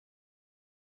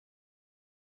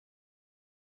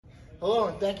Hello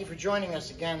and thank you for joining us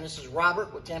again. This is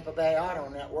Robert with Tampa Bay Auto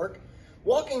Network,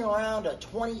 walking around a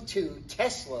 22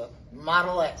 Tesla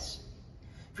Model S.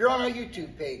 If you're on our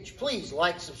YouTube page, please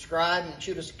like, subscribe, and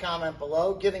shoot us a comment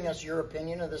below giving us your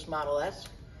opinion of this Model S.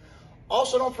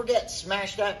 Also, don't forget,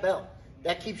 smash that bell.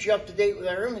 That keeps you up to date with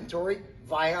our inventory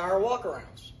via our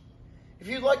walkarounds. If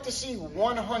you'd like to see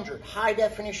 100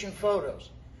 high-definition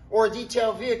photos or a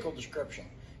detailed vehicle description,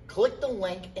 click the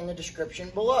link in the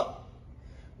description below.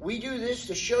 We do this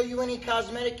to show you any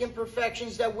cosmetic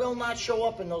imperfections that will not show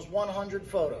up in those 100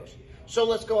 photos. So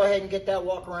let's go ahead and get that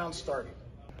walk around started.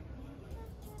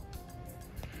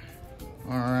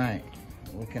 All right,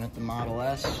 looking at the Model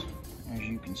S, as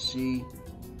you can see,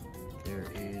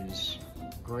 there is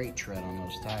great tread on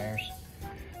those tires.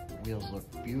 The wheels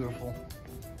look beautiful.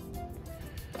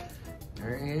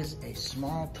 There is a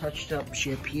small touched up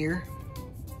chip here,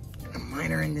 and a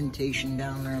minor indentation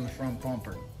down there on the front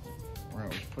bumper, where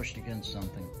it was pushed against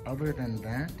something. Other than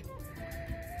that,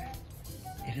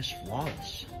 it is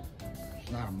flawless.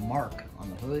 There's not a mark on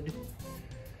the hood.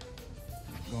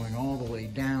 Going all the way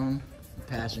down the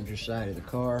passenger side of the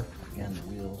car. Again, the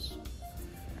wheels,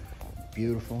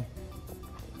 beautiful.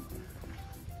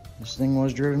 This thing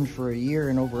was driven for a year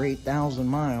and over 8,000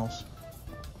 miles.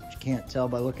 But you can't tell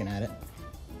by looking at it.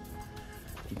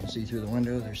 You can see through the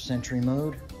window, there's Sentry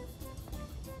mode.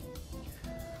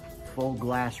 Full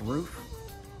glass roof.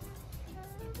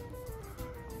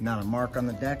 Not a mark on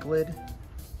the deck lid.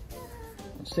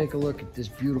 Let's take a look at this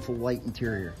beautiful white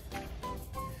interior.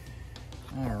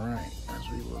 All right, as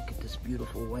we look at this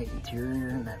beautiful white interior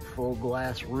and that full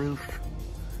glass roof.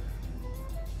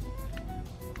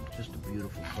 Just a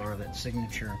beautiful car, that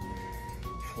signature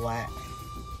flat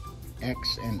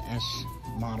X and S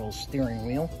model steering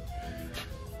wheel.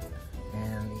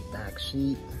 And the back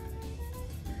seat.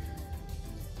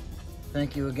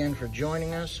 Thank you again for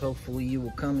joining us. Hopefully you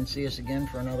will come and see us again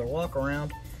for another walk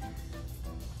around.